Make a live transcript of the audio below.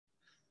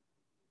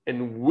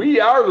And we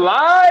are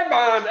live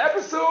on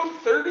episode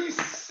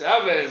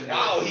 37.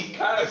 Wow, he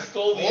kind of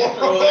stole the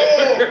intro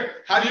there.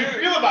 How do you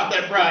feel about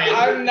that, Brian?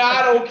 I'm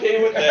not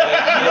okay with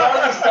that. You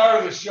are the star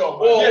of the show.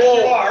 Yes,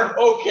 you are.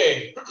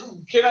 Okay.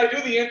 Can I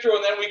do the intro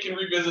and then we can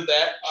revisit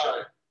that?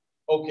 Sure.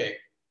 Okay.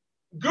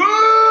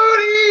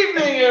 Good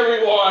evening,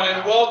 everyone,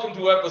 and welcome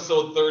to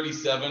episode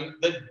 37,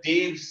 the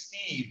Dave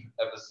Steve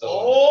episode.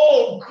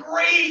 Oh,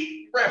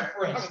 great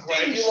reference. I'm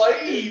glad Dave you like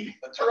Steve.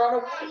 the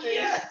Toronto Blue Jays.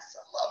 Yes,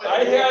 I I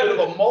love it. had- a bit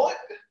of a mullet.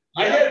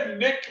 I had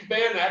Nick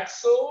Van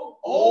Exel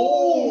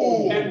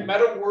Oh. and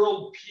Meta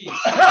World Peace.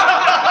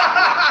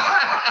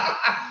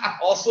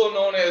 Also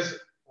known as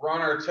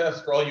Ron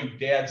Artest for all you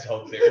dads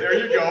out there. There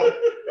you go.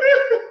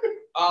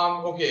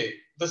 Okay,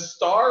 the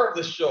star of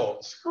the show.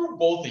 Screw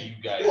both of you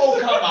guys. Oh,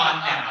 come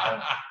on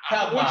now.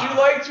 Come Would on. you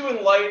like to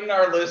enlighten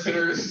our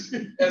listeners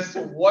as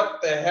to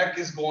what the heck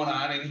is going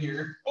on in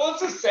here? Well,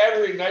 it's a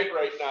Saturday night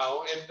right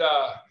now, and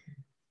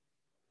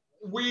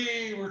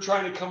we were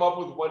trying to come up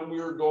with when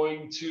we were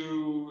going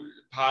to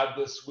pod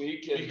this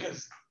week. And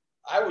Because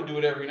I would do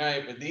it every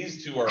night, but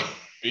these two are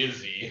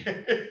busy.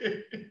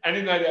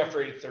 any night after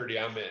 8:30,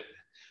 I'm in.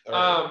 All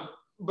right.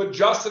 But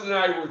Justin and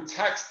I were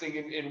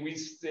texting, and we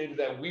stated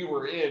that we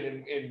were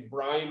in, and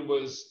Brian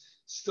was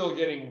still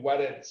getting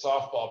wet at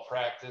softball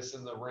practice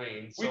in the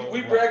rain. So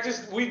we did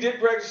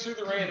practice through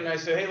the rain, and I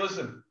said, hey,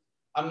 listen,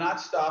 I'm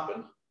not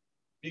stopping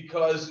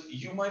because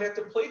you might have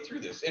to play through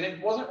this. And it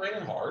wasn't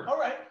raining hard. All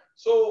right.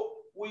 So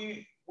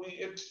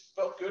it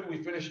felt good.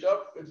 We finished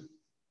up.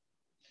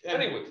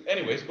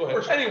 Anyways, go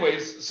ahead.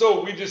 Anyways,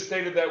 so we just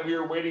stated that we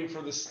were waiting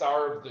for the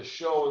star of the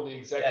show and the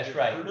executive That's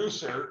right.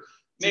 producer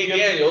Nate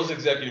Daniels,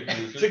 executive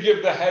producer. to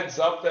give the heads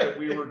up that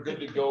we were good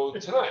to go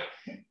tonight.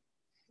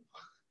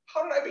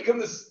 How did I become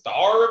the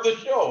star of the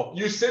show?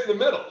 You sit in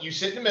the middle. You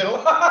sit in the middle.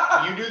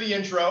 You do the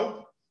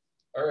intro.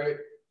 All right.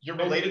 You're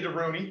related to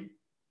Rooney.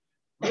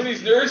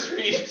 Rooney's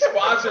Nursery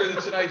sponsor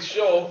of tonight's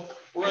show.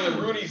 We're in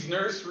the Rooney's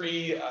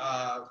Nursery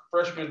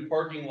freshman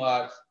parking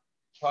lot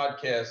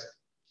podcast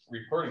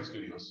recording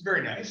studios.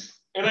 Very nice.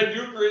 And I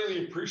do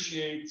greatly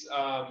appreciate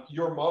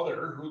your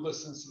mother who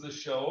listens to the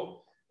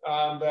show.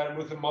 That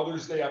with the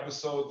Mother's Day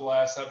episode, the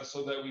last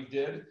episode that we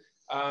did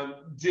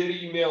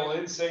email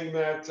in saying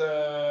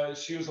that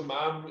she was a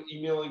mom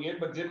emailing in,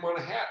 but didn't want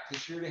a hat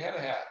because she already had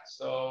a hat.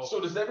 So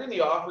Does that mean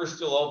the offer is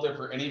still out there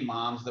for any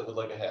moms that would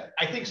like a hat?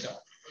 I think so.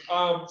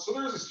 so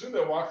there was a student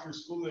that walked through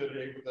school the other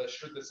day with a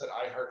shirt that said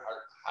 "I Heart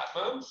Hot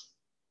Moms."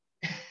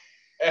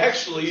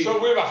 Actually, So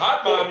if we have a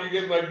hot mom, you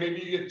get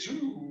maybe you get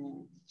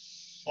two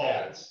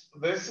hats.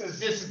 this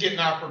is getting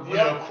awkward real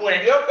Yep.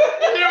 quick. Yep.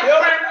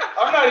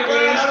 I'm not even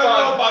going to I don't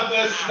know respond. about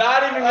this.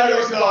 Not even I going to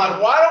don't respond.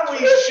 know. Why don't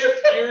we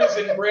shift gears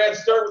and Brad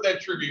start with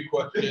that trivia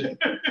question?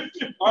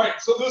 All right,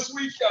 so this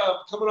week,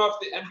 coming off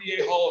the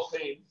NBA Hall of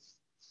Fame,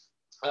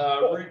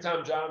 Rudy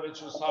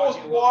Tomjanovich was Most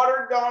talking.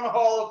 watered down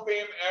Hall of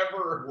Fame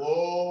ever.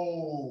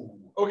 Whoa.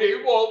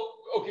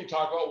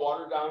 Talk about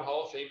watered down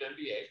Hall of Fame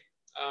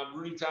NBA.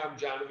 Rudy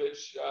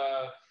Tomjanovich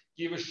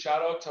gave a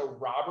shout out to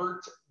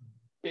Robert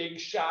Big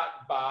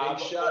Shot Bob.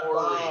 Big Shot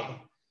Horry.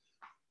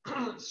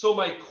 So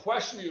my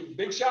question to you,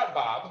 Big Shot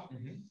Bob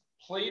Mhm.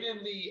 played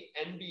in the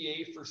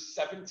NBA for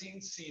 17 He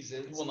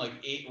seasons won like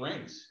 8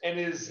 rings. and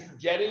is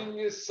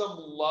getting some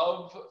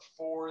love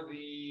for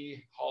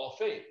the Hall of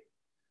Fame.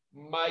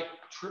 My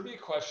trivia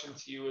question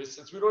to you is,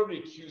 since we don't have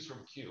any cues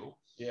from Q,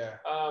 Yeah.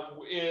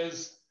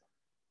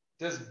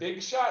 does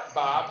Big Shot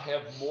Bob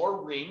have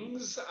more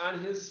rings on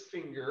his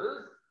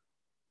finger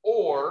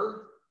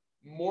or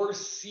more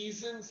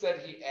seasons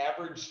that he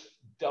averaged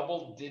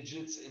double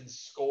digits in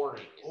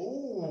scoring?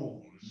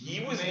 Oh, He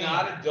was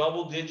not a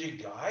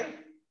double-digit guy.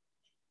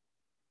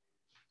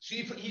 So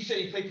he said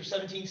he played for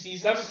 17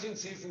 seasons, 17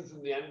 seasons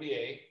in the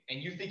NBA.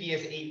 and you think he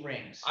has 8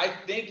 rings? I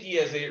think he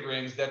has 8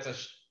 rings. That's a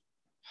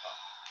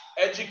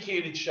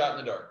educated shot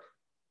in the dark.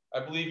 I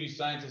believe you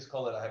scientists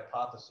call it a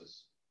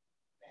hypothesis.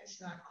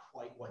 That's not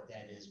quite what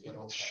that is, but It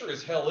okay. sure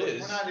as hell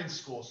is. We're not in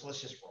school, so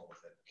let's just roll with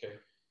it. Okay.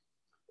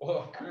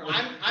 Well,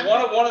 I'm-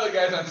 one of the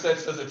guys on set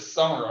says it's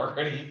summer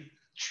already.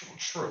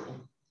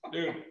 True.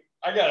 Dude,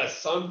 I got a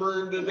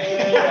sunburn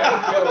today.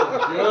 I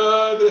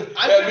feel good.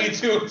 Yeah, me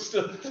too.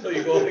 Still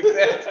you go like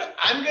that.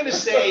 I'm going to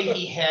say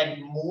he had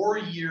more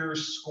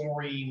years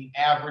scoring,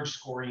 average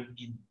scoring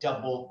in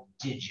double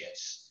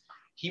digits.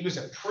 He was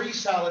a pretty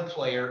solid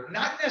player,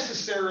 not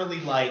necessarily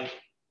like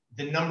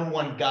the number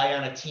one guy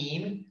on a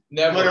team,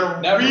 but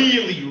a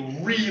really,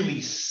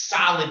 really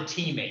solid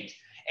teammate.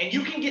 And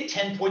you can get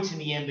 10 points in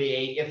the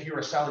NBA if you're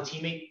a solid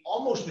teammate,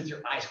 almost with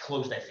your eyes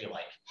closed, I feel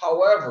like.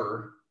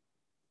 However,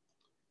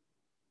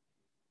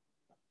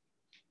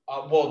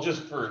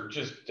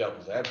 just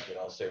devil's advocate,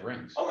 I'll say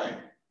rings. All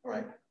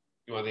right.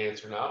 You want the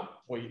answer now?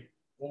 Wait.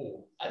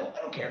 Oh, I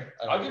don't care.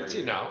 I'll give it to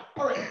you now.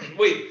 All right.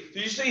 Wait,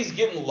 did you say he's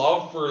getting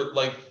love for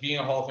like being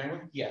a Hall of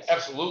Famer? Yes.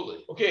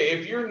 Absolutely. Okay,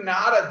 if you're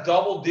not a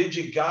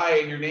double-digit guy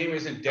and your name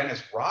isn't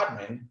Dennis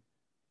Rodman,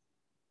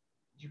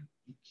 you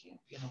can't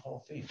be in the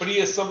Hall of Fame. But he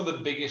has some of the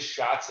biggest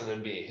shots in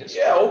NBA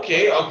history. Yeah,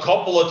 okay, a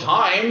couple of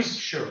times.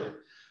 Sure.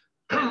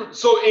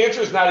 So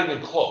answer is not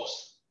even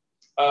close.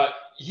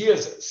 He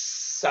has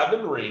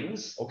 7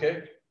 rings.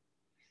 Okay.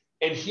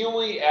 And he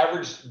only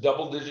averaged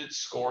double-digit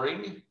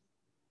scoring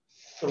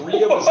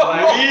 3 of his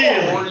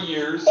last 4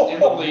 years in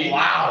the league.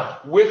 Wow.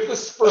 With the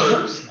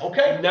Spurs.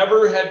 Okay.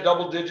 Never had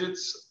double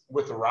digits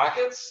with the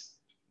Rockets.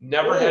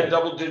 Never had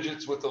double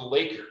digits with the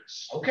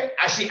Lakers. Okay.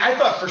 I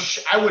thought for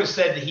sure, I would have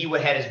said that he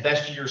would have had his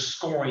best year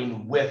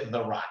scoring with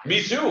the Rockets.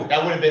 Me too.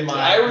 That would have been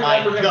I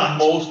remember him gut.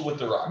 most with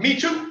the Rockets. Me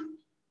too.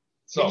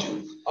 So, Me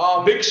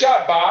too. Big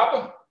Shot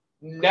Bob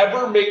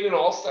never made an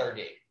All-Star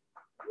game.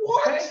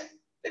 What? Okay.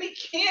 Then he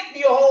can't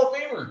be a Hall of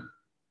Famer.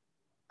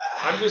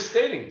 I'm just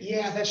stating.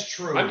 Yeah, that's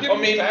true. I'm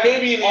giving you facts.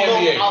 maybe in the Although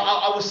NBA.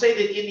 I will say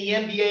that in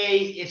the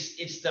NBA,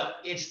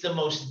 it's the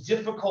most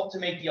difficult to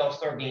make the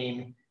All-Star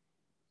game.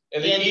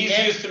 And the and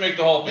easiest to make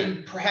the Hall of Fame.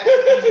 And perhaps,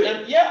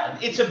 yeah,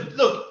 it's a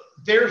look.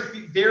 Their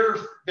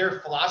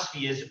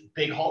philosophy is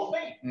big Hall of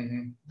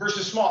Fame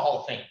versus small Hall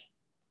of Fame.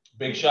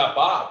 Big Shot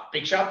Bob.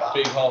 Big Shot Bob.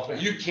 Big Hall of Fame.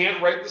 You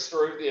can't write the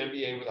story of the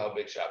NBA without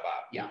Big Shot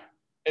Bob. Yeah.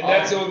 And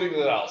that's the only thing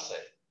that I'll say.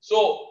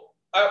 So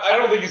I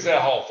don't think he's a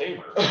Hall of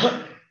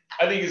Famer.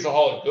 I think he's a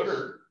Hall of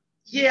Gooder.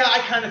 Yeah, I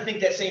kind of think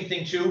that same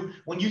thing too.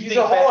 When you he's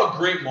think a Hall of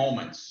great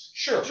moments.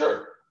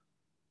 Sure.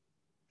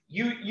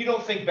 You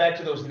don't think back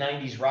to those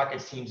 90s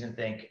Rockets teams and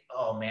think,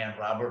 oh man,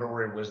 Robert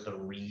Horry was the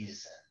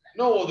reason.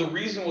 No, the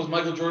reason was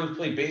Michael Jordan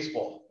played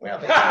baseball. Well,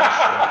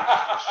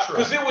 that's true.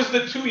 Because it was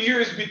the 2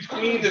 years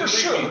between the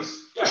three peats.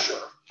 For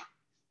sure.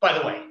 By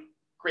the way,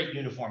 great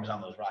uniforms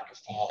on those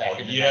Rockets teams. Back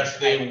in the yes, 90s.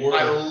 they were.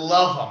 I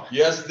love them.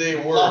 Yes, they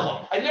were. Love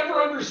them. I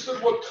never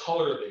understood what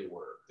color they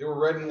were. They were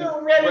red and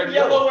They're red,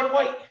 yellow, and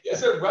white.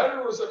 Is it red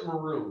or was it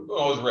maroon?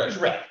 Oh, it was red. It was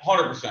red.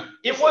 100%.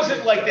 It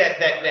wasn't like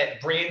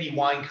that brandy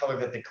wine color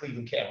that the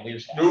Cleveland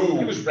Cavaliers had.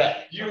 No. It was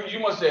red. You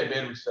must have had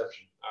bad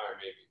reception. All right,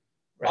 maybe.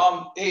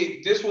 Right.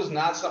 Hey, this was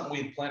not something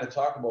we had planned to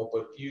talk about,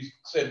 but you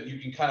said you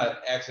can kind of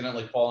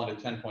accidentally fall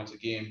into 10 points a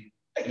game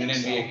in an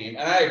NBA game.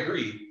 And I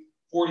agree.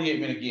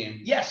 48-minute game.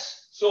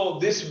 Yes. So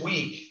this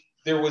week,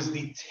 there was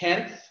the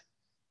 10th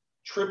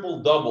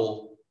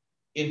triple-double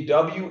in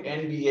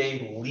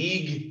WNBA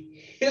league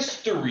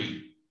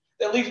history.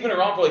 That league's been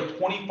around for like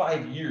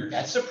 25 years.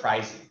 That's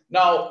surprising.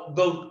 Now,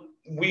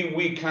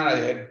 we kind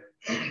of had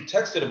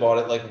texted about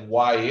it, like,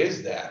 why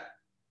is that?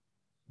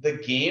 The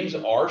games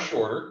are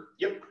shorter.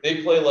 Yep.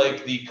 They play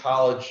like the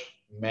college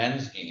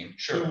men's game,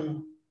 Sure.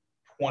 2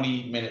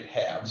 20-minute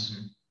halves.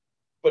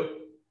 But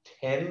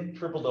 10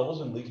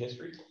 triple-doubles in league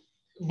history?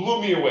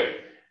 Blew me away.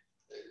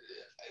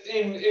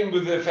 In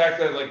with the fact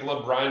that like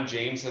LeBron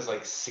James has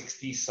like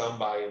 60 some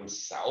by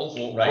himself.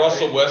 Well, Right.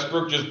 Russell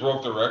Westbrook just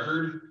broke the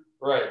record.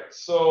 Right.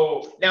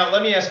 So Now,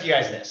 let me ask you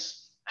guys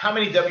this. How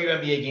many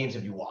WNBA games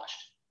have you watched?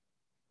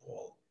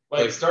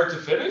 like start to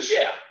finish?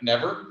 Yeah.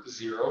 Never.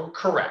 0.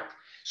 Correct.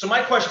 So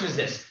my question is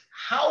this.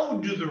 How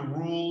do the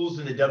rules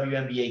in the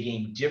WNBA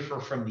game differ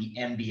from the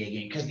NBA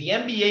game? Because the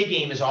NBA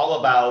game is all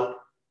about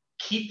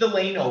keep the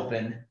lane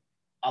open,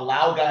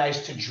 allow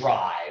guys to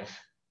drive,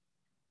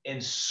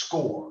 and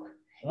score.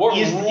 What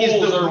Is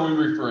rules the- are we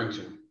referring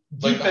to?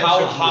 Like Defensive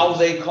how rules.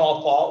 they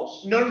call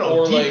fouls? No.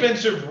 Or like-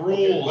 Defensive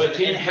rules like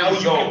and how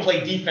you zone. can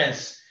play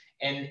defense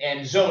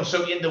and zone.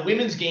 So in the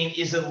women's game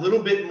is a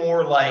little bit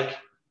more like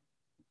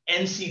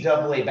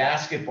NCAA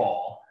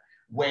basketball,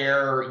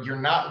 where you're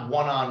not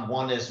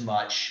one-on-one as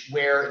much,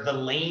 where the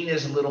lane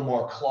is a little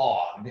more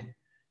clogged,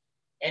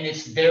 and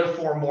it's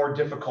therefore more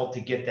difficult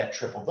to get that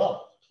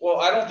triple-double. Well,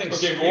 I don't think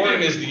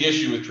scoring is the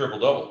issue with triple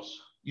doubles.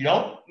 You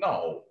don't?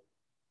 No.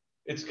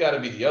 It's got to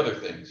be the other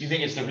things. You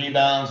think it's the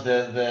rebounds,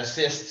 the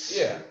assists,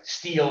 Yeah.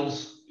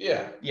 steals?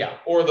 Yeah. Yeah.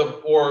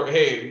 Or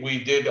hey,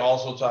 we did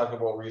also talk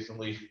about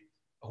recently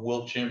a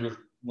Wilt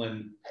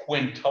Chamberlain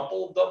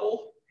quintuple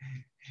double.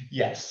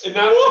 Yes. And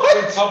not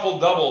a quintuple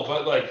double,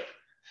 but like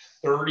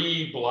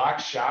 30 block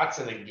shots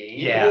in a game.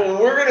 Yeah.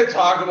 Well, we're going to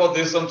talk about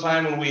this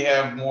sometime when we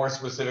have more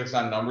specifics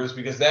on numbers,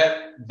 because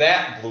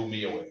that blew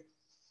me away.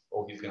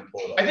 Oh, he's going to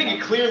pull it up. I think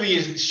it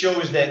clearly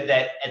shows that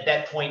at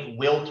that point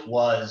Wilt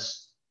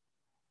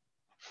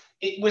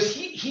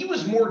he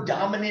was more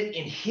dominant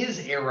in his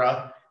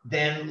era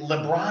than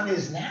LeBron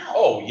is now.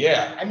 Oh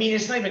yeah. I mean,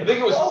 it's not even I think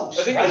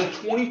close. it was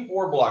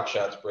 24 block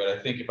shots, Brett.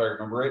 I think if I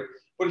remember right.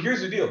 But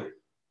here's the deal: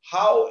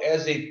 how,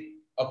 as a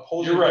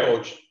opposing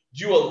coach,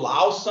 do you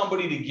allow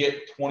somebody to get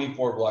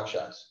 24 block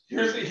shots?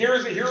 Here's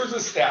a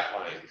stat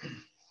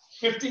line: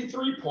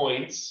 53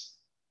 points,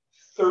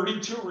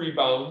 32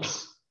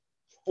 rebounds,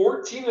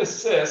 14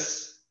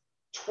 assists,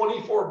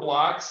 24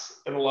 blocks,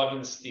 and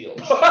 11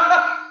 steals.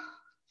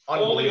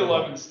 Only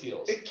 11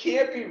 steals. It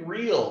can't be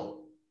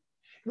real.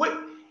 What?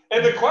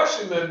 And the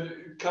question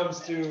then comes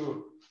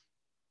to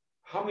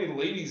how many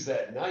ladies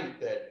that night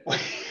that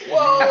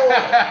Whoa.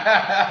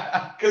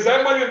 because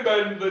that might have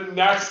been the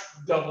next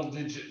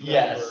double-digit number.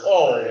 Yes.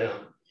 for him.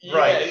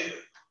 Right. Yeah.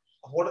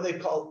 What do they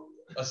call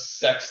a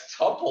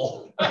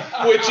sextuple?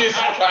 Which is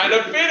kind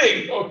of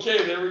fitting.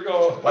 Okay, there we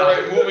go. All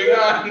right, moving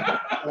on.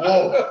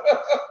 Whoa.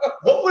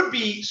 What would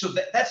be, so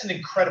that's an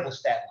incredible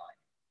stat line.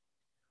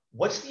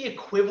 What's the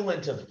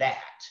equivalent of that?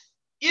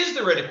 Is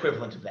there an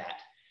equivalent of that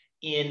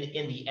in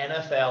the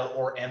NFL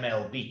or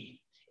MLB.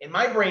 And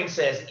my brain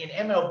says in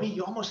MLB,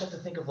 you almost have to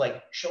think of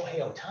like Shohei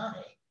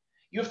Ohtani.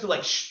 You have to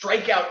like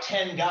strike out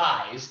 10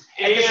 guys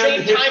at the same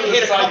time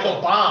hit a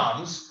couple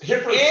bombs and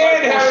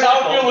have an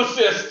outfield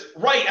assist.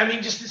 Right. I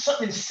mean, just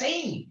something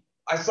insane.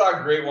 I saw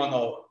a great one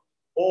though.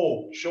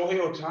 Oh, Shohei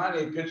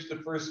Ohtani pitched the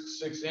first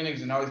 6 innings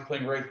and now he's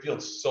playing right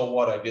field. So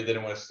what? I did that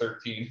when I was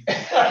 13.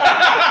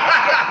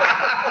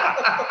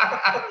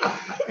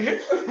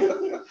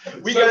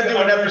 We got to do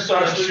an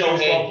episode on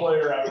Shohei.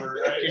 Player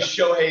ever, right? Because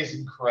Shohei's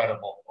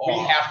incredible. We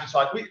have to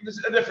talk. This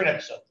is a different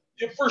episode.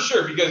 Yeah, for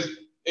sure, because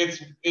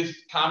it's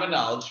common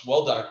knowledge,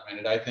 well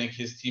documented. I think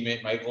his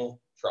teammate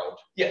Michael Trout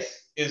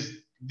is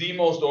the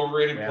most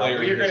overrated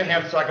player. You're going to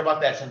have to talk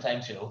about that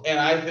sometime too. And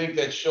I think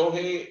that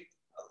Shohei,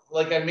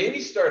 like I maybe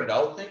started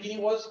out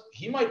thinking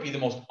he might be the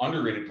most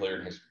underrated player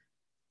in history.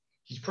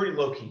 He's pretty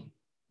low key.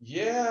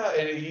 Yeah,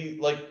 and he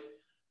like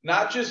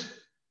not just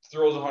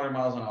throws 100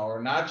 miles an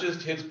hour, not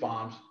just hits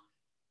bombs.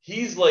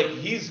 He's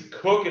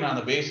cooking on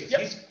the bases.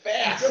 Yep. He's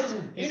fast.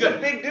 He's a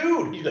big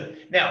dude. He's good.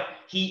 Now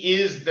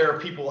there are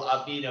people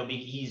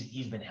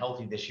he's been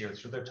healthy this year,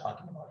 so they're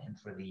talking about him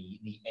for the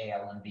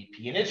AL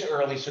MVP. And it's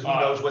early, so who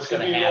knows what's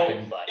going to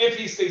happen. But if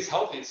he stays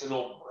healthy, it's a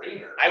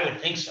no-brainer. I would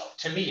think so.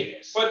 To me,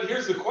 it is. But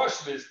here's the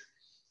question: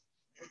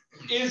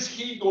 is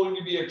he going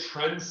to be a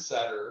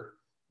trendsetter?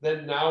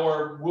 Then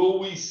now, will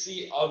we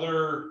see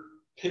other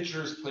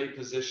pitchers play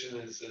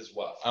positions as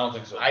well? I don't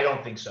think so. I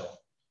don't think so.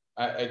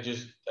 I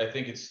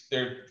think it's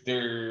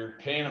they're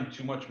paying him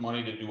too much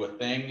money to do a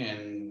thing,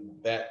 and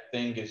that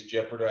thing gets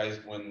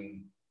jeopardized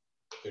when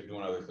they're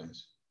doing other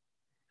things.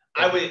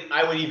 I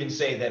would even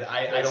say that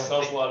I don't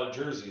sells a lot of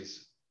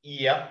jerseys.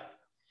 Yeah,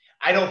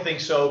 I don't think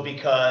so,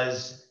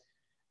 because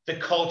the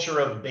culture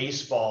of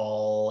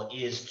baseball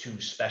is to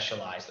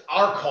specialize.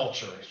 Our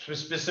culture,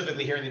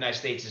 specifically here in the United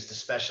States, is to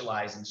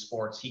specialize in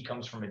sports. He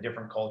comes from a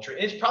different culture.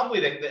 It's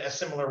probably a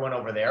similar one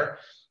over there.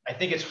 I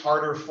think it's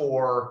harder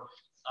for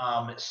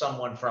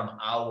someone from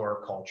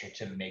our culture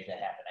to make that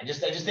happen. I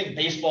just think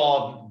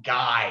baseball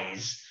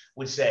guys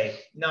would say,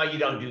 no, you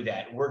don't do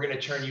that. We're going to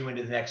turn you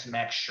into the next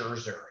Max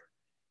Scherzer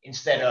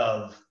instead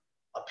of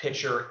a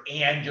pitcher,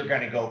 and you're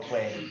going to go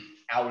play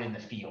out in the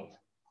field.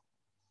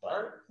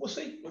 But we'll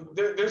see.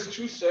 There's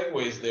 2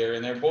 segues there,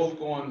 and they're both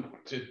going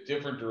to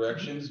different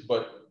directions,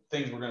 but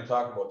things we're going to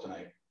talk about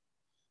tonight.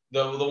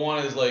 The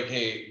one is like,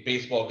 hey,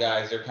 baseball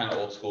guys, they're kind of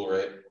old school,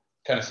 right?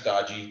 Kind of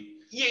stodgy.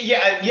 Yeah.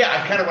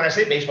 I kind of, when I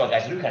say baseball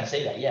guys, I do kind of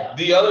say that. Yeah.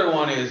 The other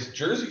one is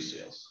jersey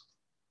sales.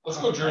 Let's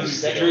go jersey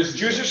sales.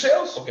 Jersey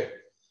sales. Okay.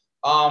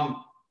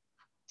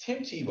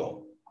 Tim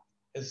Tebow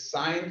has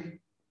signed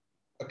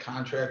a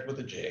contract with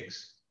the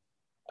Jags.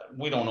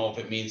 We don't know if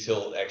it means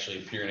he'll actually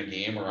appear in a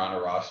game or on a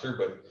roster,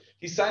 but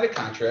he signed a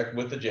contract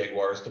with the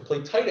Jaguars to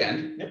play tight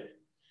end. Yep.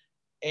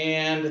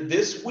 And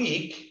this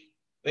week,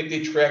 I think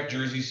they track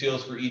jersey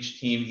sales for each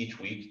team each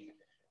week.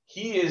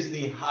 He is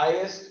the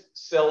highest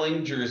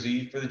selling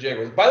jersey for the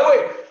Jaguars. By the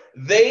way,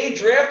 they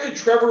drafted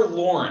Trevor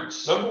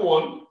Lawrence. Number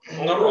one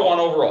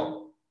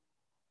overall.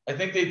 I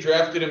think they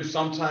drafted him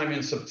sometime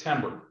in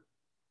September.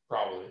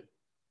 Probably.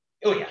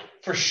 Oh, yeah,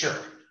 for sure.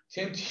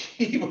 Tim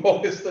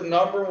Tebow is the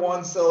number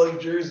 1 selling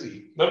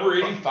jersey. Number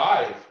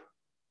 85.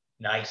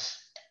 Nice.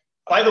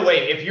 By the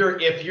way, if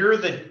you're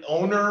the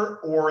owner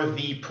or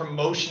the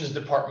promotions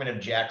department of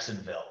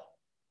Jacksonville,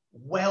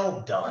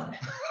 well done.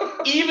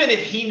 Even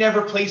if he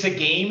never plays a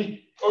game,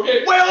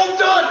 okay, well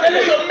done. That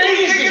is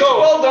amazing. So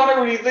well done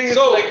when you think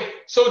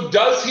so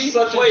does he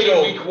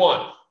play week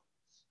 1?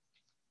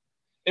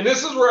 And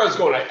this is where I was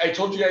going. I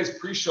told you guys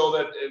pre-show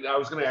that, and I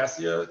was going to ask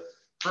you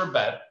for a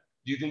bet.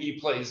 Do you think he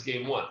plays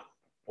game 1?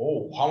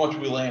 Oh, how much are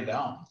we laying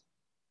down?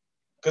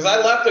 Because I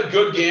left a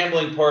good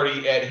gambling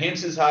party at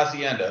Hintz's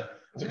Hacienda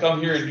to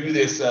come here and do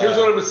this. Here's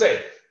what I'm going to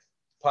say.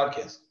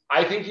 Podcast.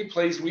 I think he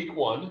plays week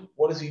 1.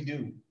 What does he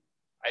do?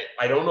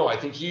 I don't know. I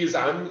think he is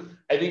on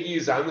the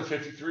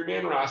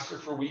 53-man roster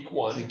for week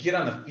 1. To get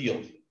on the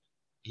field.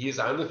 He is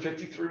on the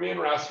 53-man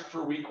roster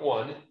for week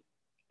 1.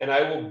 And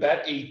I will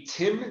bet a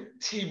Tim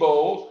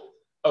Tebow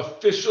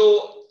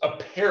official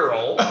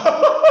apparel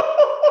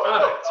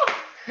on it.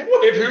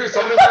 If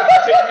somebody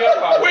wants to take me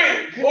up on it.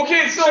 Wait,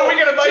 okay, so we're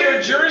gonna buy you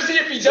a jersey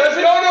if he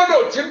doesn't?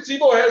 No. Tim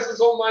Tebow has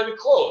his own line of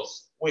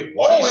clothes. Wait,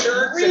 what?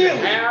 T-shirts really? And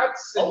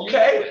hats. And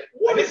okay.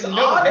 What is on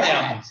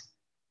that?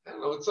 I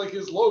don't know. It's like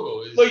his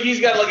logo. Like he's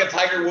got like a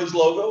Tiger Woods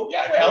logo?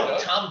 Yeah,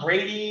 Tom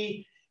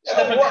Brady,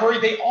 Stephen Curry,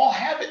 they all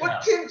have it now.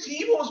 But Tim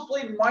Tebow's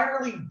played minor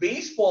league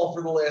baseball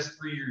for the last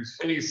 3 years.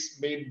 And he's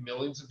made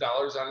millions of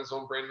dollars on his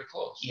own brand of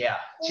clothes. Yeah.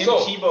 Tim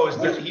Tebow is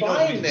he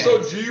knows that.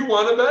 So do you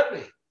want to bet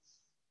me?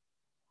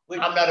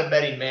 I'm not a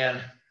betting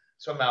man,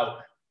 so I'm out.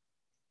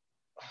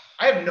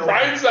 I have no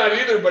Brian's not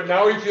either, but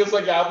now he feels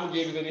like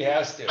obligated that he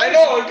has to. I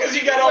know, because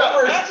he got out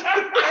first.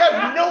 I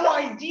have no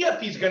idea if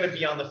he's going to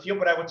be on the field,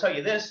 but I will tell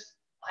you this.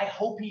 I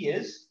hope he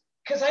is,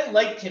 because I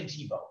like Tim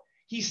Tebow.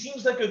 He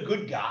seems like a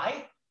good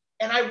guy,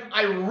 And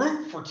I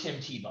root for Tim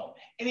Tebow.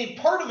 And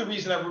part of the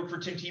reason I root for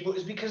Tim Tebow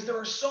is because there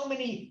are so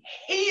many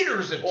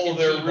haters of Tim Tebow.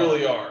 There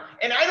really are.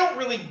 And I don't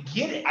really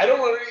get it. I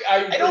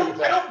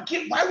don't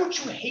get, why would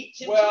you hate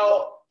Tim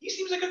Tebow? He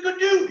seems like a good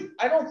dude.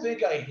 I don't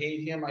think I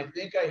hate him. I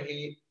think I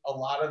hate a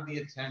lot of the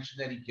attention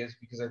that he gets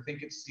because I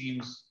think it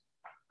seems.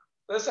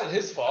 That's not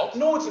his fault.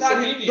 No, it's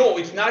not.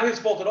 It's not his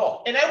fault at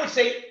all. And I would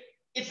say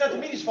it's not the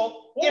media's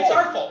fault. It's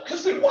our fault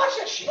because we watch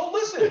that shit. No,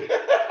 listen.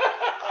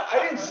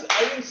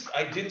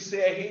 I didn't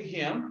say I hate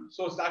him,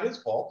 so it's not his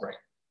fault. Right.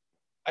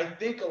 I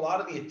think a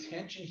lot of the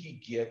attention he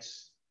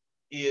gets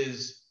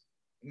is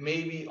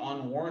maybe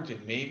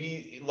unwarranted.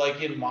 Maybe,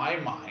 like in my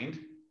mind,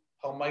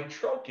 how Mike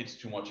Trout gets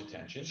too much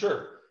attention.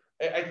 Sure.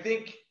 I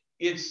think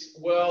it's,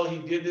 well, he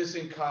did this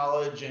in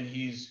college and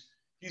he's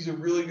a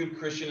really good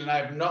Christian, and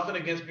I have nothing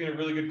against being a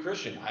really good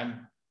Christian.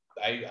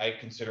 I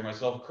consider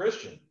myself a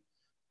Christian.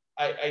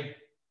 I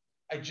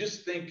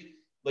just think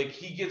like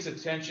he gets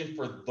attention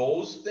for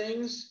those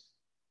things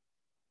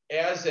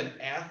as an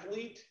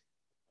athlete,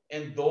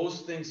 and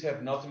those things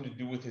have nothing to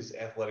do with his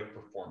athletic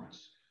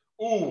performance.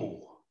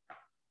 Ooh.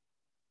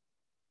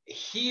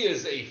 He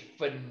is a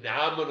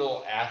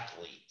phenomenal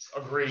athlete.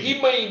 Agreed.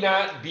 He may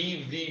not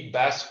be the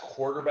best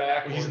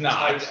quarterback. He's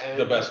not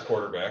the best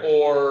quarterback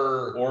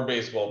or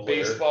baseball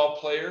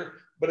player.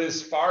 But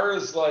as far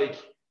as like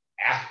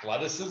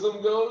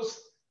athleticism goes,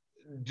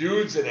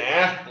 dude's an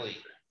athlete.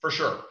 For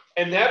sure.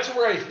 And that's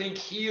where I think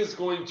he is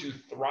going to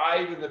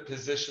thrive in the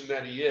position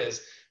that he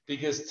is,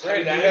 because he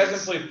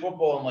hasn't played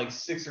football in like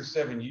 6 or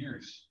 7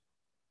 years.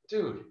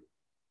 Dude,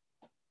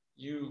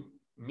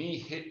 me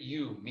hit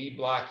you, me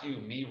block you,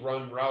 me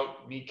run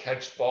route, me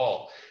catch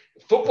ball.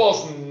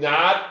 Football's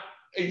not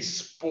a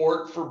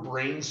sport for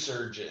brain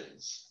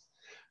surgeons.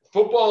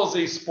 Football is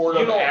a sport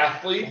of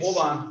athletes. Hold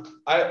on.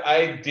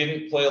 I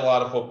didn't play a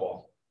lot of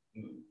football.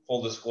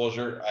 Full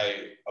disclosure,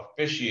 I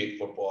officiate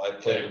football. I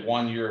played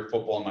 1 year of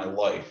football in my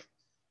life.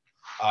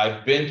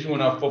 I've been to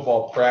enough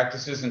football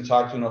practices and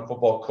talked to enough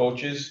football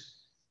coaches.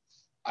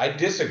 I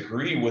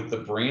disagree with the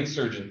brain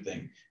surgeon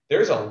thing.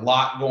 There's a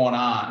lot going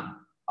on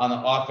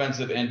the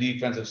offensive and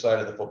defensive side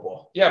of the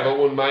football. Yeah, but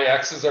when my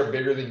X's are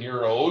bigger than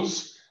your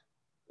O's,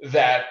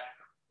 that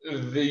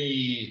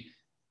the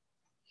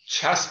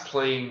chess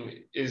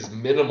playing is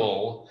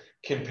minimal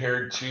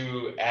compared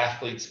to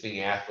athletes being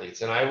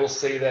athletes. And I will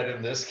say that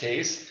in this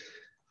case,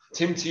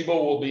 Tim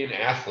Tebow will be an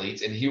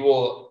athlete, and he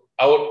will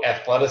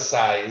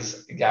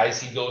out-athleticize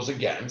guys he goes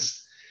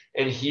against,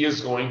 and he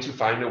is going to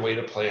find a way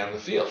to play on the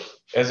field.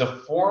 As a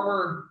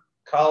former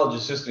college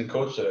assistant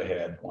coach that I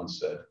had once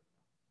said,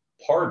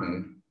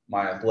 pardon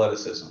my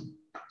athleticism.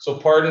 So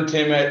pardon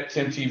Tim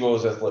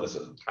Tebow's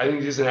athleticism. I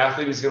think he's an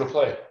athlete. He's going to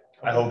play.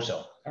 I hope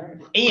so. All right.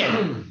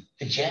 And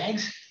the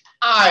Jags,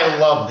 I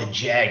love the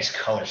Jags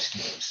color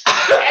schemes.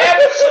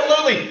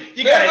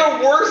 Absolutely. They're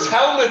the worst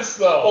helmets,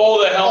 though.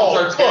 Oh, the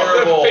helmets are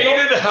terrible. The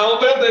faded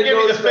helmet. Don't give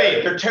me the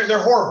fade. They're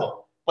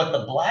horrible. But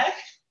the black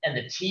and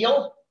the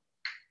teal,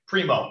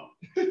 primo.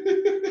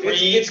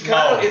 It's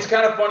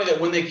kind of funny that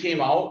when they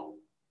came out,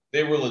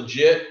 they were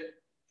legit,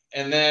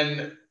 and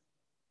then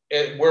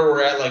where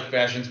we're at, like,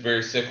 fashion's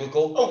very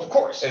cyclical. Oh, of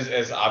course.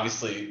 As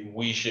obviously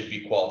we should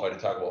be qualified to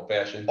talk about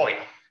fashion. Oh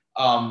yeah.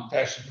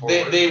 Fashion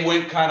forward. They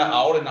went kind of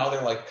out, and now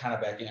they're like kind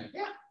of back in.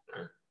 Yeah.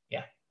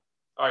 Yeah.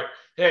 All right.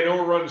 Hey, I know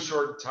we're running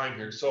short of time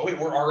here. So wait,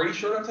 we're already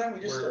short on time?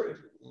 We just started.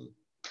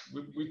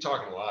 We're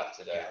talking a lot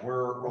today. Yeah,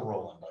 we're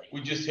rolling, buddy.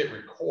 We just hit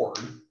record.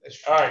 That's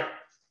true. All right.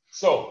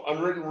 So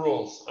unwritten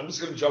rules. I'm just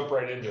going to jump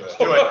right into it.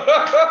 Do it.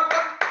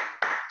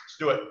 Let's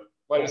do it.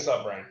 Light us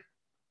up, Brian.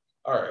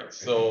 All right.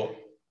 So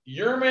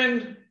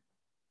Yerman.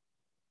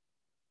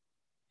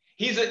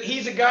 He's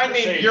a guy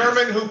named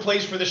Yerman who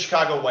plays for the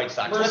Chicago White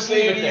Sox. Let's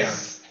leave it there.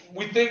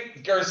 We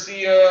think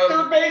Garcia.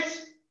 Third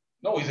base?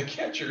 No, he's a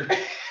catcher.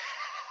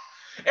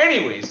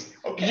 Anyways,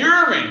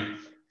 Yerman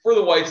for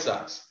the White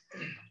Sox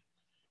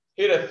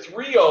hit a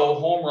 3-0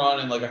 home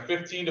run in like a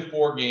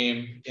 15-4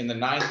 game in the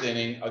 9th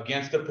inning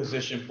against a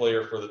position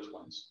player for the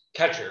Twins.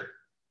 Catcher.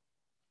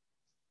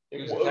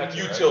 He was a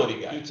catcher,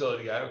 utility guy.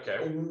 Utility guy, okay.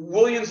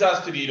 Williams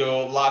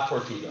Astudillo, La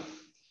Tortuga.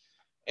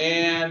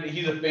 And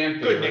he's a fan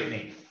favorite. Good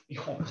nickname.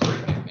 Great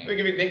nickname. They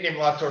give you a nickname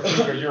La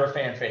Tortuga, you're a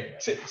fan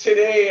favorite.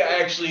 Today,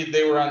 actually,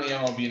 they were on the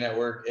MLB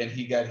network, and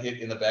he got hit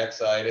in the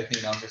backside. I think the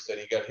announcer said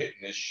he got hit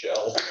in his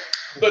shell.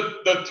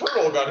 The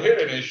turtle got hit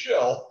in his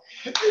shell.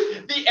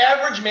 The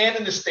average man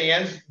in the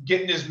stands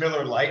getting his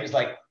Miller Lite is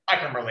like, I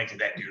can relate to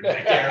that dude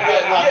right there.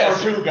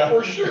 Yes, Tortuga.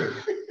 for sure.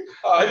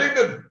 I think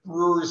the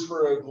Brewers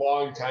for a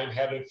long time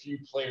had a few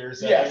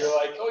players that you're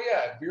like, oh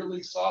yeah, beer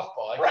league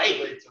softball. I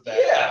can relate to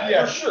that.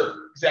 Yeah, for sure.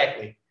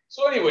 Exactly.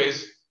 So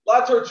anyways,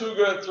 La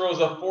Tortuga throws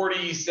a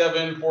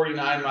 47,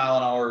 49 mile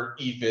an hour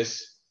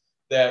eephus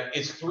that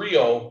it's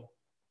 3-0,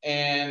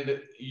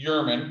 and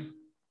Yerman,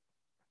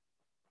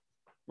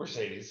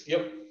 Mercedes.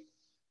 Yep.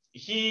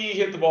 He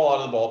hit the ball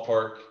out of the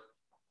ballpark.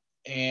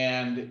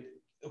 And,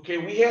 okay,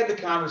 we had the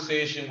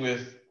conversation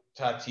with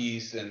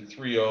Tatis and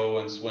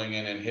 3-0 and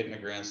swinging and hitting a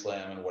grand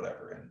slam and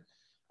whatever. And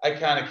I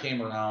kind of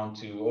came around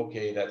to,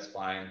 okay, that's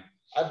fine.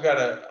 I've got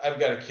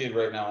a kid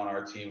right now on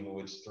our team who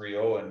is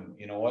 3-0, and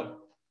you know what?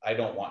 I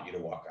don't want you to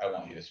walk. I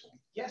want you to swing.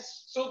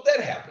 Yes. So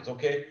that happens,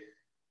 okay?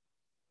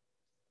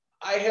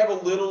 I have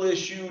a little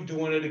issue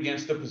doing it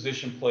against a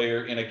position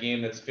player in a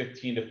game that's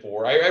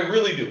 15-4. I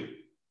really do.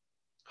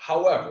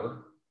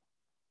 However,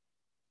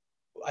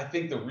 I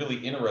think the really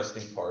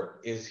interesting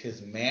part is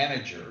his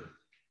manager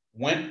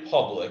went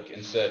public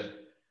and said,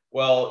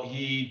 well,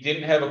 he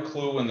didn't have a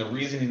clue, and the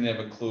reason he didn't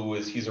have a clue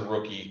is he's a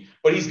rookie.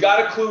 But he's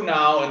got a clue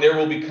now, and there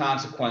will be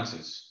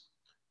consequences.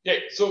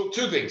 Okay, so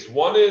two things.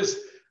 One is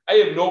I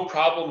have no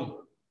problem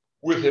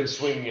with him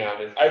swinging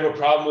on it. I have a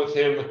problem with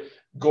him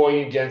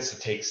going against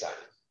the take sign.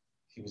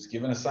 He was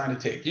given a sign to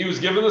take. He was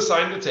given the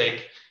sign to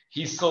take.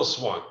 He still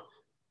swung.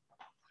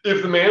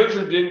 If the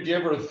manager didn't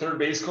give, or the third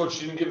base coach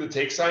didn't give the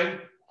take sign,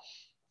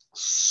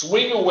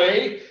 swing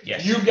away.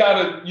 Yes. You've got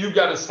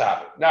to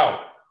stop it.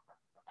 Now,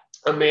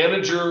 a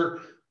manager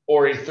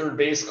or a third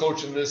base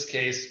coach in this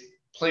case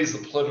plays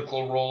the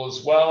political role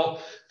as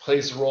well,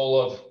 plays the role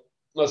of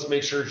let's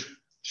make sure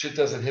shit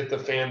doesn't hit the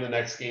fan the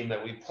next game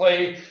that we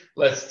play.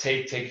 Let's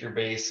take your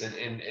base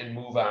and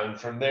move on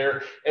from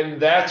there.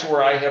 And that's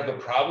where I have the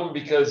problem,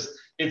 because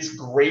it's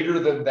greater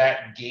than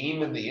that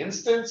game in the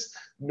instance,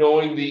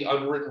 knowing the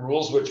unwritten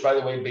rules, which, by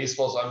the way,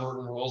 baseball's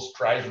unwritten rules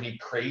drive me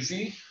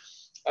crazy.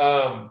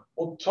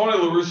 Well, Tony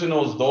La Russa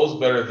knows those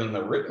better than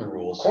the written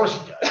rules. Of course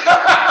he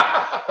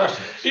does.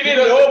 He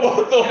didn't know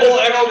about the whole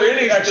extra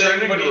innings extra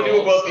thing, but he rules.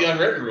 knew about the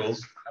unwritten rules.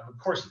 Of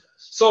course he does.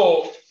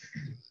 So,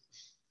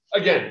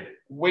 again,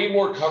 way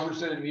more coverage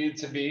than it needed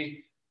to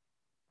be.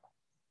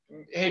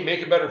 Hey,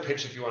 make a better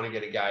pitch if you want to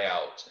get a guy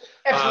out.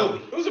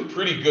 Absolutely. It was a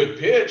pretty good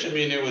pitch. I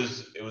mean, it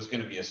was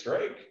going to be a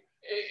strike.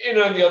 And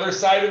on the other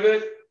side of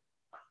it,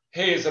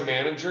 hey, as a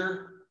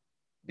manager,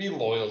 be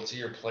loyal to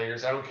your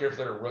players. I don't care if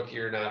they're a rookie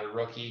or not a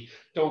rookie.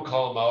 Don't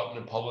call them out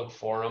in a public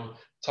forum.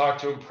 Talk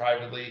to them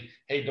privately.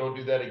 Hey, don't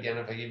do that again.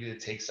 If I give you the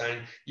take sign,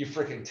 you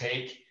freaking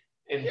take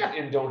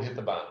and don't hit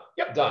the bomb.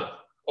 Yep. Done.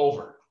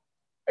 Over.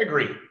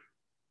 Agree.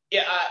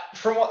 Yeah,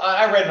 from what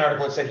I read an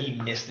article that said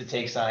he missed the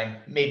take sign.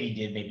 Maybe he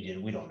did, maybe he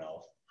didn't. We don't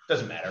know.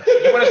 Doesn't matter.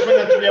 You want to swing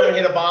on 3-0 and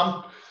hit a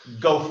bomb?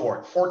 Go for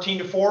it.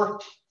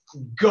 14-4,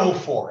 go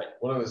for it.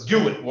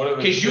 Do it.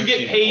 Because you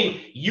get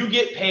paid. You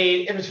get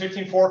paid. If it's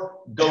 15-4,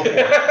 go for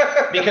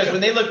it. Because when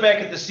they look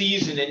back at the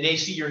season and they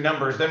see your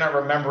numbers, they're not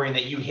remembering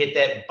that you hit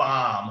that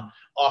bomb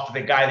off of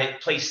the guy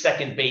that plays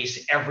second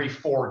base every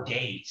 4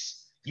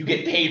 days. You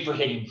get paid for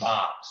hitting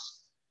bombs.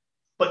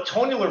 But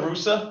Tony La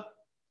Russa,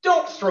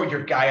 don't throw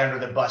your guy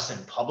under the bus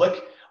in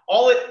public.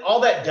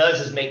 All that does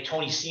is make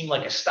Tony seem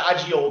like a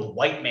stodgy old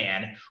white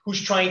man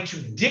who's trying to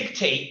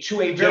dictate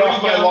to a very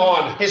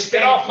young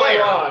Hispanic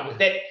player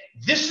that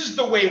this is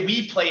the way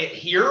we play it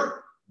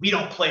here. We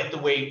don't play it the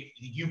way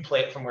you play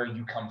it from where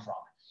you come from.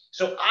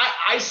 So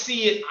I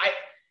see it.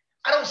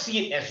 I don't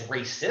see it as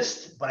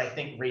racist, but I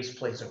think race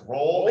plays a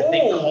role. I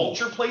think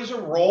culture plays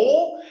a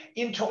role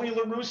in Tony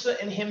La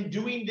Russa and him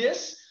doing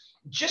this.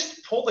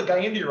 Just pull the guy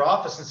into your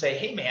office and say,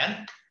 "Hey,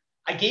 man,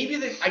 I gave you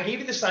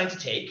the sign to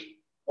take.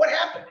 What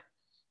happened?"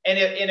 And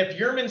if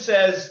Yerman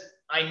says,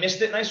 "I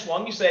missed it and I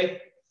swung," you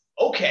say,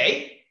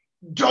 "Okay,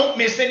 don't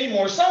miss any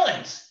more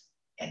signs,"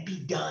 and be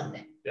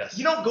done. Yes.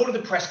 You don't go to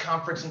the press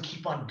conference and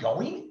keep on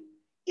going.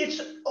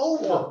 It's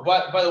over. Well,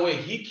 but by the way,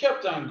 he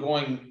kept on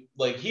going.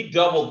 Like, he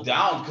doubled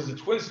down because the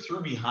Twins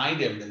threw behind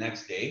him the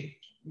next day,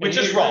 Which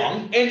is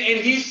wrong. And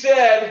he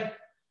said,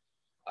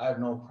 "I have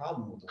no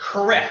problem with it."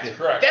 Correct.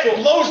 Correct. That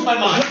blows my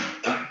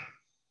mind.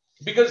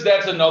 Because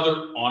that's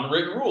another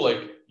unwritten rule.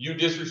 Like, you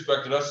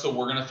disrespected us, so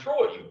we're going to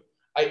throw at you.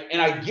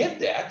 I get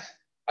that.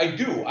 I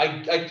do.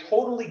 I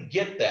totally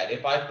get that.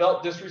 If I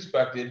felt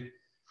disrespected,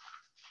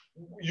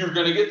 you're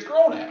going to get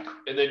thrown at.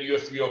 And then you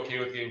have to be okay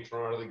with getting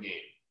thrown out of the game.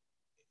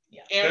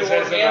 Yeah.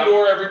 And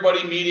or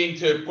everybody meeting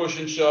to push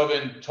and shove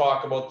and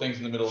talk about things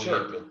in the middle of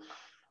the field.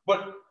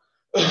 But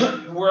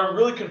where I'm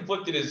really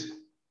conflicted is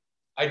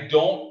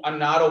I'm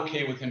not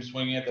okay with him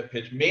swinging at the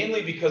pitch,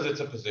 mainly because it's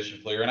a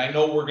position player. And I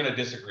know we're going to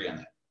disagree on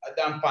that.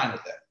 I'm fine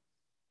with that.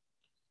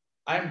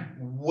 I'm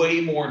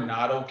way more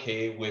not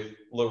okay with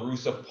La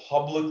Russa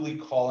publicly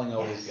calling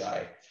out his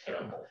guy.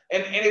 Terrible.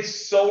 And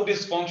it's so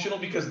dysfunctional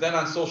because then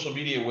on social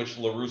media, which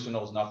La Russa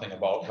knows nothing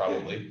about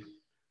probably,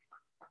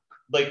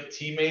 like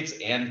teammates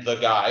and the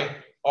guy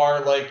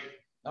are like,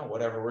 "No,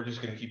 whatever, we're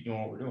just going to keep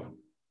doing what we're doing."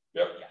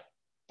 Yep. Yeah.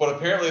 But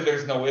apparently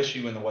there's no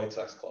issue in the White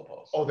Sox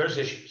clubhouse. Oh, there's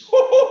issues.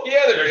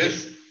 Yeah, there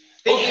is.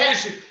 The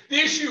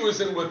issue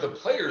isn't with the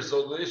players,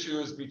 though. The issue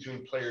is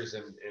between players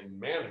and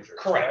managers.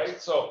 Correct.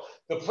 Right? So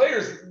the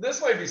players,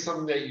 this might be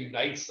something that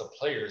unites the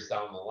players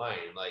down the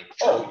line. Like,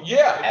 Oh,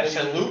 yeah,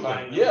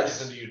 absolutely.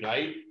 Yes. To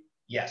unite.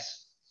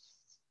 Yes.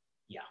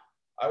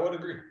 I would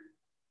agree.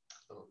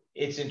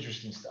 It's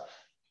interesting stuff.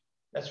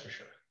 That's for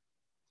sure.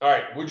 All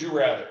right. Would you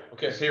rather?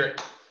 Okay, let's hear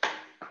it.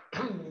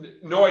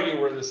 No idea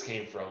where this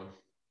came from.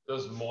 I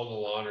was mowing the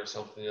lawn or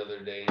something the other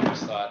day and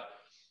just thought,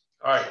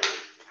 all right,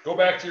 go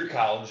back to your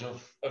college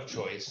of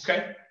choice.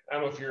 Okay. I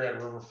don't know if you're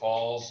at River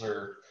Falls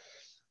or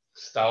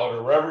Stout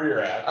or wherever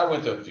you're at. I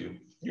went to a few.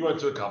 You went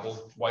to a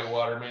couple.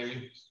 Whitewater,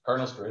 maybe.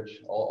 Cardinal Stridge,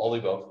 all the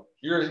above.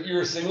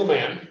 You're a single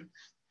man.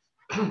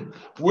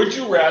 Would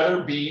you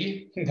rather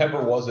be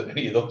Never was at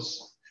any of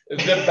those.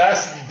 the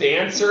best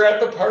dancer at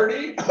the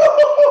party?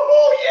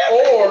 Oh,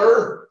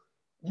 Or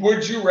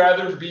would you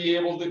rather be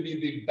able to be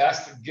the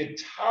best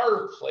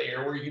guitar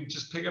player where you can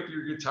just pick up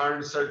your guitar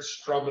and start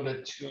strumming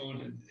a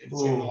tune and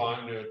sing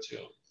along to a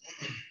tune?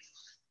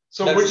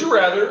 So would you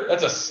rather?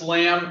 That's a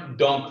slam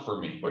dunk for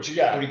me. What you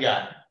got? What do you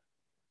got?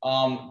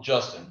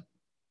 Justin,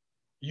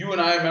 you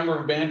and I a member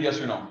of a band, yes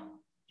or no?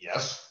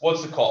 Yes.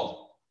 What's it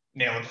called?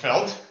 Nail and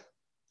felt.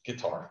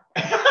 Guitar.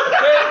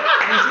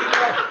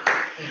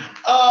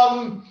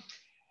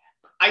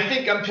 I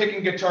think I'm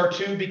picking guitar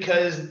too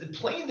because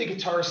playing the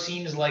guitar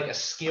seems like a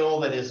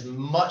skill that is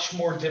much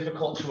more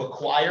difficult to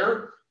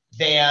acquire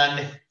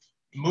than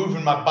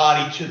moving my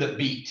body to the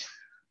beat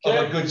of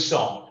a good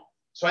song.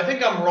 So I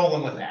think I'm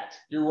rolling with that.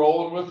 You're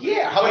rolling with?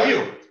 Yeah. How about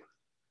you?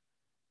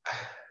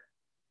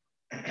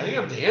 I think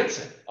I'm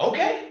dancing.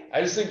 Okay. I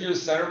just think you're the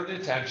center of the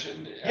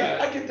attention. Yeah,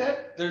 I get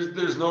that.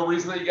 There's no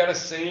reason that you got to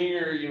sing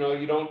or you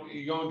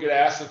don't get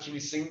asked, can you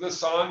sing this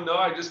song? No,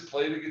 I just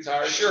play the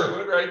guitar.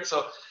 Sure. Right.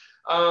 So,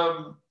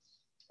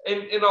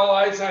 and all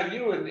eyes on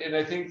you. And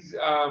I think,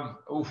 I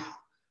don't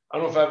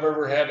know if I've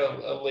ever had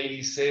a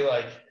lady say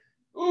like,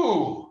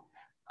 ooh,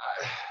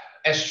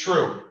 that's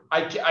true.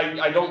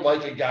 I don't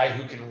like a guy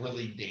who can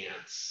really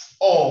dance.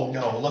 Oh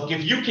no! Look,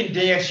 if you can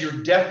dance, you're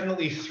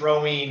definitely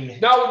throwing.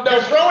 Now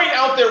you're throwing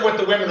out there what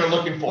the women are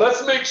looking for.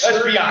 Let's make sure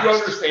Let's be honest. You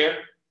understand.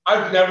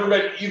 I've never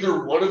met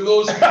either one of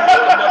those people.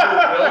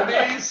 I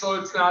never will be, so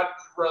it's not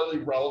really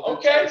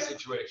relevant to the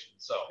situation.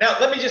 So now,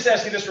 let me just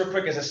ask you this real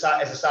quick as a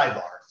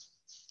sidebar.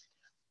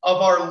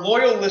 Of our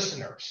loyal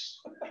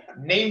listeners,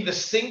 name the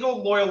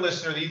single loyal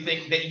listener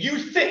that you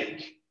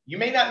think you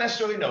may not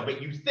necessarily know,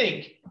 but you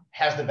think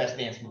has the best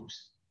dance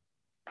moves.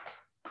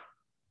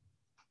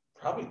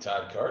 Probably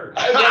Todd Carter.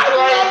 That's where I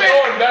was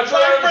going. That's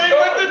where I was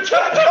going. With the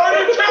Todd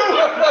Carter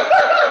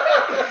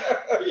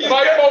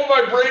too.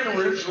 My brain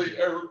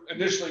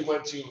initially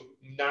went to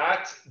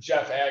not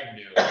Jeff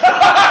Agnew, but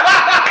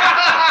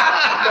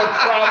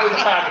probably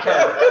Todd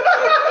Carter.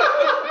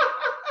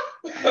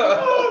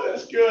 Oh,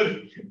 that's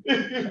good.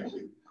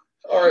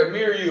 All right,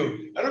 me or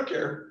you? I don't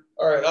care.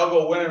 All right, I'll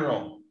go win and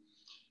roll.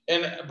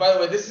 And by the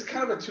way, this is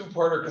kind of a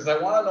two-parter because I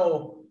want to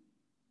know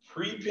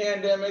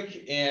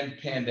pre-pandemic and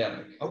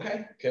pandemic.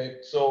 Okay.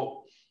 Okay.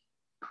 So,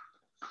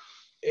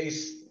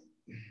 Ace,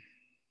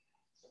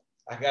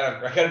 I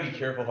gotta be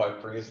careful if I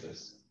phrase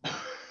this.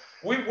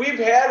 We've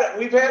had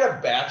a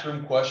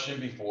bathroom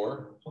question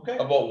before. Okay.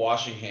 About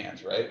washing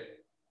hands, right?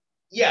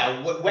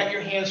 Yeah. Wet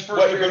your hands first.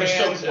 Wet Or your go to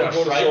soap hands or first,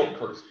 go to right? soap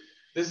first.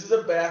 This is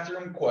a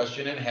bathroom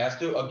question and it has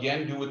to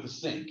again do with the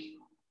sink.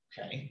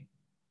 Okay.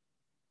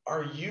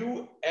 Are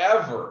you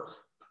ever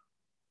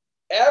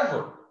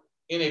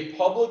in a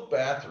public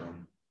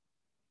bathroom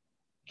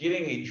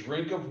getting a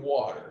drink of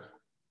water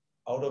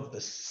out of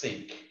the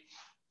sink?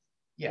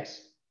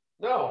 Yes.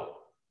 No.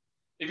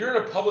 If you're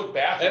in a public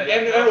bathroom.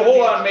 And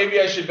hold on, maybe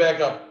I should back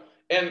up.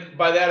 And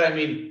by that I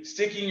mean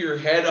sticking your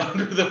head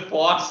under the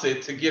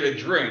faucet to get a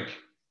drink.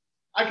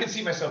 I can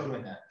see myself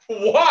doing that.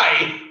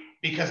 Why?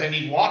 Because I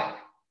need water.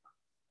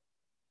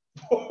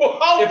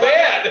 How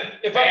bad?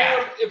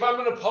 If I'm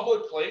in a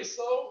public place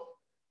though,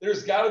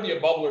 there's got to be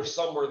a bubbler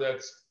somewhere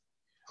that's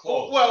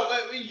closed. Well,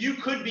 you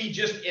could be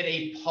just in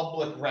a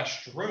public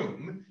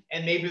restroom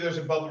and maybe there's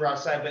a bubbler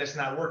outside, but it's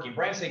not working.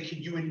 Brian said,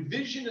 can you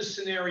envision a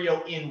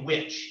scenario in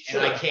which? Sure.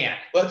 And I can't.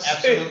 Let's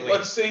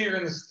say you're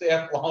in the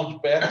staff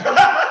lounge bathroom.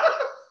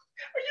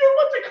 Are you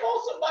about to call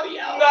somebody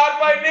out? Not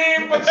by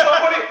name, but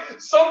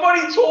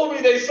somebody told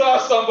me they saw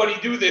somebody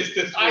do this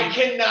week. I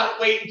cannot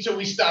wait until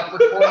we stop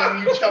recording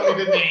and you tell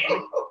me the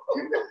name.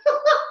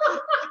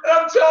 And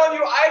I'm telling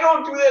you, I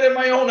don't do that in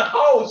my own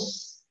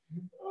house.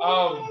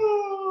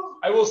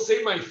 I will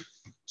say my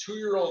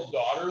 2-year-old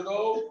daughter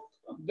though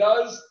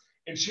does,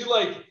 and she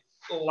like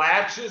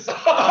latches on,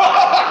 and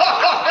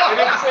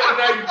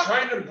I'm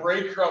trying to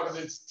break her up, and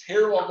it's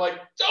terrible. I'm like,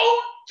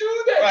 don't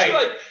do that. Right. She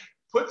like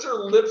puts her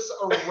lips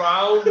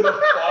around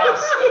the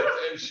faucet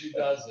and she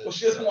does it. Well,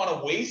 she doesn't want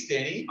to waste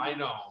any. I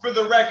know. For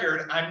the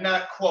record, I'm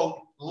not, quote,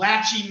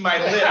 latching my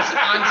lips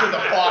onto the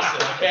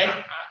faucet, okay?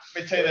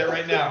 Let me tell you that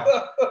right now.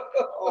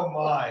 Oh,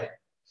 my.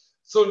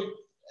 So,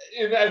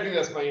 and I think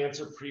that's my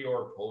answer, pre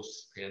or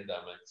post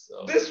pandemic.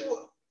 So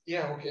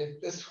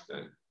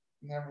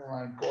never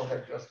mind. Go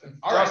ahead, Justin.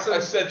 All right.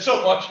 I've said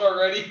so much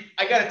already.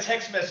 I got a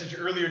text message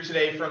earlier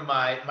today from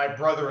my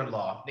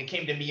brother-in-law. They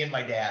came to me and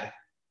my dad.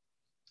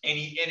 And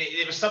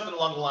it was something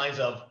along the lines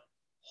of,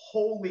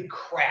 holy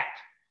crap.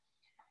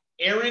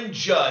 Aaron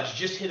Judge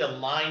just hit a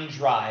line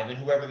drive in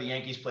whoever the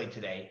Yankees played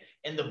today,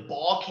 and the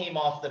ball came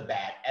off the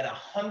bat at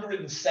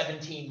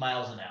 117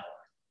 miles an hour,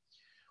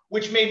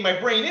 which made my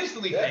brain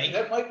instantly think.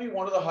 That might be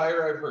one of the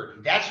higher I've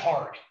heard. That's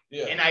hard.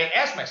 Yeah. And I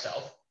asked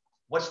myself,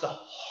 what's the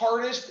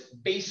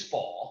hardest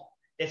baseball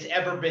that's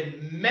ever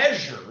been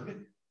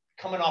measured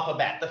coming off a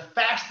bat, the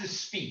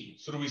fastest speed.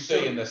 So do we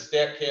say in the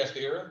StatCast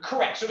era?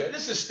 Correct. So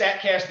this is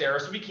StatCast era,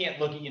 so we can't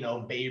look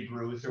at, Babe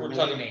Ruth or We're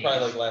talking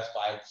probably like last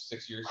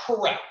 5-6 years.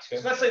 Correct.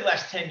 Okay. So let's say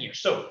last 10 years.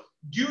 So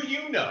do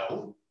you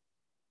know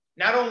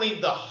not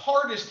only the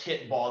hardest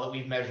hit ball that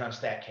we've measured on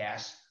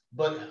StatCast,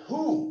 but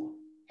who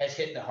has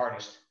hit the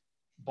hardest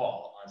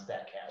ball on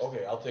StatCast?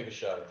 Okay, I'll take a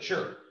shot at this.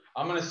 Sure.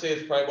 I'm going to say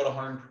it's probably about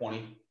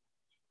 120.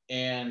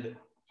 And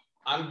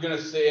I'm going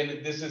to say,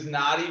 and this is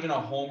not even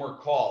a homer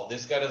call.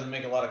 This guy doesn't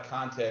make a lot of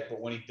contact, but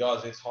when he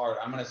does, it's hard.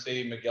 I'm going to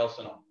say Miguel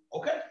Sano.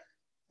 Okay.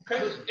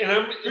 Okay.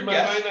 And in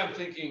my mind, I'm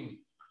thinking,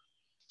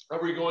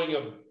 are we going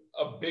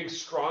a big,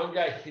 strong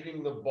guy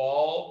hitting the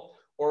ball,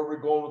 or are we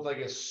going with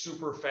like a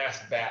super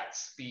fast bat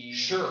speed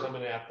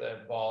coming at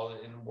that ball?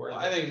 And where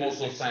I think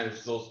most of those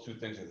times those two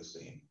things are the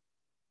same.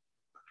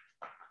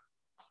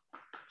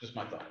 Just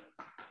my thought.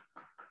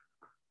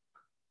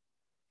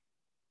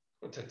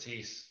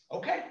 Tatis.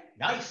 Okay.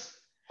 Nice.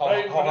 How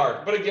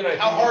hard? But again,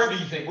 how hard do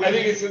you think? I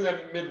think it's in the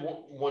mid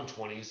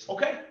 120s.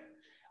 Okay.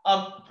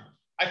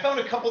 I found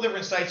a couple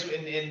different sites,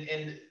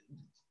 and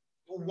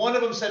one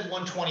of them said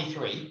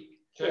 123,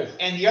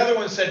 and the other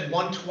one said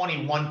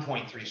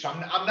 121.3. So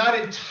I'm not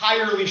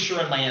entirely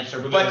sure on my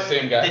answer, but the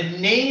same guy. The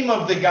name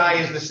of the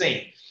guy is the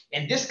same.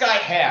 And this guy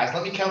has,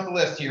 let me count the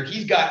list here.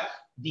 He's got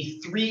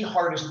the 3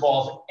 hardest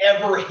balls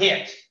ever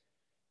hit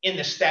in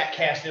the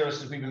StatCast era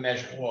since we've been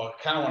measuring. Well, I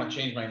kind of want to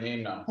change my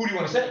name now. Who do you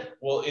want to say?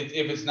 Well, if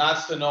it's not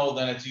Sano,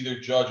 then it's either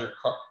Judge or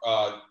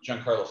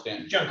Giancarlo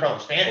Stanton.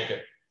 Giancarlo Stanton.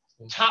 Okay.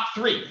 Top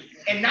 3.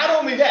 And not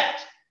only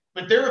that,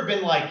 but there have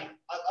been like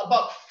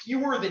about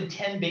fewer than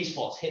 10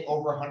 baseballs hit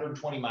over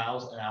 120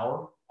 miles an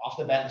hour off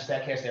the bat in the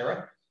StatCast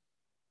era.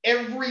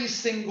 Every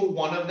single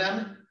one of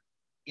them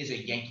is a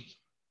Yankee.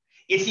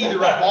 It's either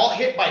a ball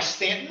hit by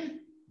Stanton,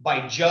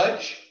 by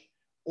Judge,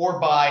 or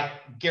by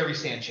Gary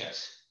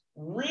Sanchez.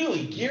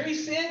 Really? Gary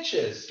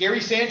Sanchez? Gary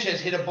Sanchez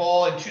hit a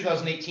ball in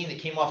 2018 that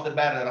came off the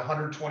bat at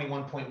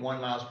 121.1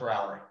 miles per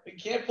hour. He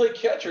can't play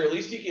catcher. At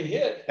least he can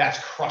hit. That's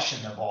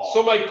crushing the ball.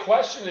 So my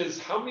question is,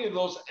 how many of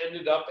those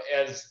ended up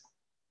as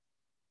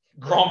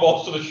ground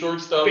balls to the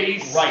shortstop?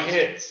 Base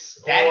hits?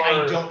 That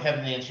I don't have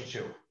an answer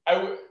to.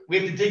 We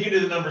have to dig into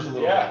the numbers a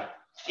little bit.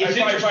 It's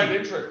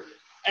interesting.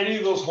 Any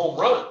of those home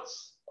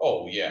runs?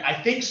 Oh, yeah. I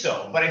think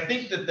so, but I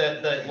think that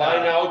the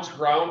line outs,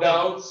 ground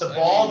outs. The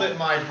ball that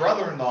my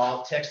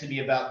brother-in-law texted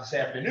me about this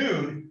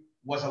afternoon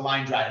was a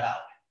line drive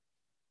out.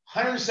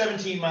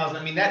 117 miles.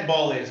 I mean, that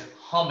ball is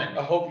humming.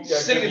 I hope you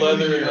got good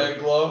leather in that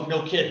glove.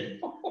 No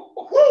kidding.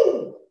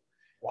 Woo!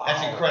 Wow.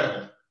 That's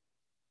incredible.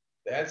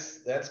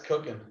 That's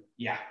cooking.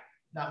 Yeah,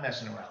 not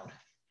messing around.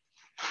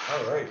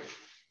 All right.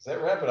 Does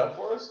that wrap it up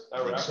for us?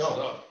 That wraps it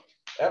up.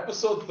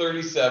 Episode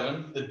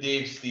 37, the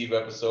Dave Steve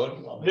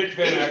episode. Nick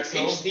Van Exel.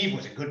 Dave Steve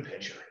was a good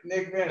pitcher.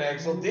 Nick Van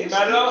Exel. Dave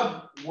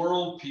Meta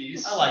world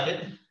peace. I like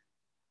it.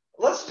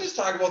 Let's just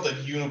talk about the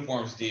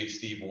uniforms Dave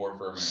Steve wore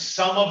for a minute.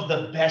 Some of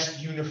the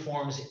best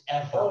uniforms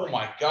ever. Oh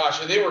my gosh,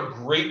 and they were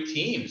great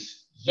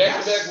teams.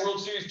 Yes. Back-to-back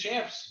World Series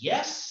champs.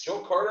 Yes.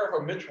 Joe Carter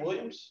or Mitch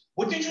Williams.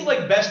 What did you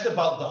like best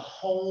about the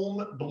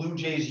home Blue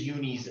Jays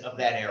unis of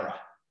that era?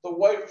 The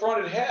white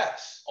fronted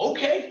hats.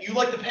 Okay, you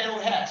like the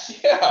paneled hats.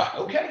 Yeah.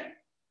 Okay.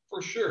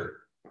 For sure.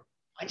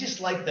 I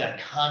just like the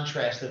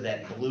contrast of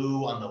that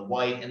blue on the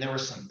white, and there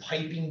was some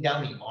piping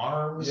down the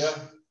arms. Yeah.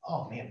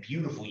 Oh man,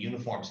 beautiful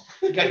uniforms.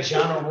 You got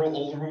John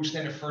Olerud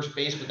standing at first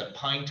base with a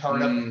pine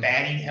tarred up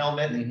batting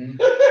helmet. Mm-hmm.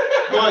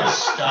 Good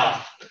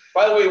stuff.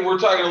 By the way, we're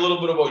talking a little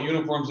bit about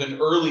uniforms, and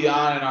early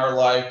on in our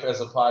life as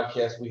a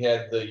podcast, we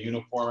had the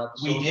uniform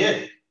episode. We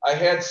did. I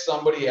had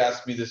somebody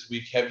ask me this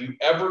week, have you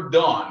ever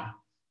done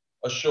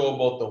a show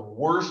about the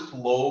worst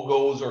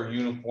logos or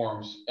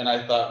uniforms? And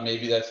I thought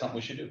maybe that's something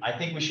we should do. I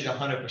think we should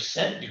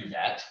 100% do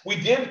that. We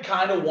did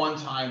kind of one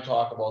time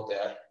talk about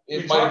that.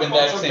 It might have been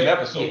that same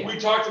episode. Yeah. We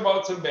talked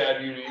about some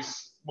bad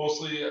unis.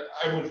 Mostly,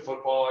 I went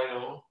football, I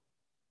know.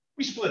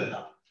 We split it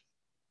up.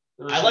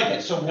 I like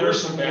it. So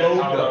there's some bad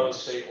Colorado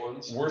State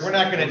ones. We're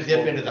not going to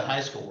dip into the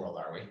high school world,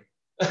 are we?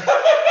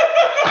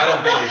 I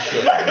don't think we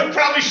should.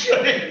 Probably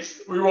shouldn't.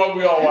 We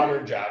all want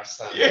our jobs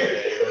done. Yeah.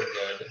 Okay, we're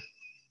good.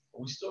 Are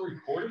we still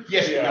recording?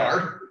 Yes, we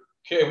are.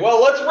 Okay, well,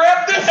 let's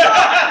wrap this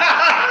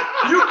up.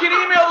 You can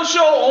email the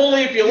show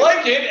only if you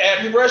like it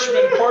at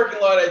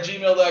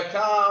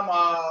freshmanparkinglot@gmail.com.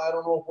 I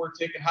don't know if we're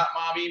taking hot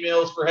mom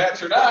emails for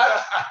hats or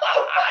not.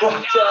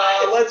 But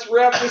let's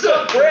wrap this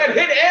up. Brad,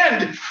 hit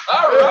end.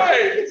 All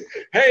right.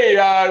 Hey,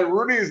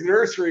 Rudy's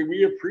Nursery,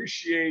 we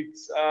appreciate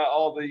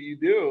all that you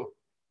do.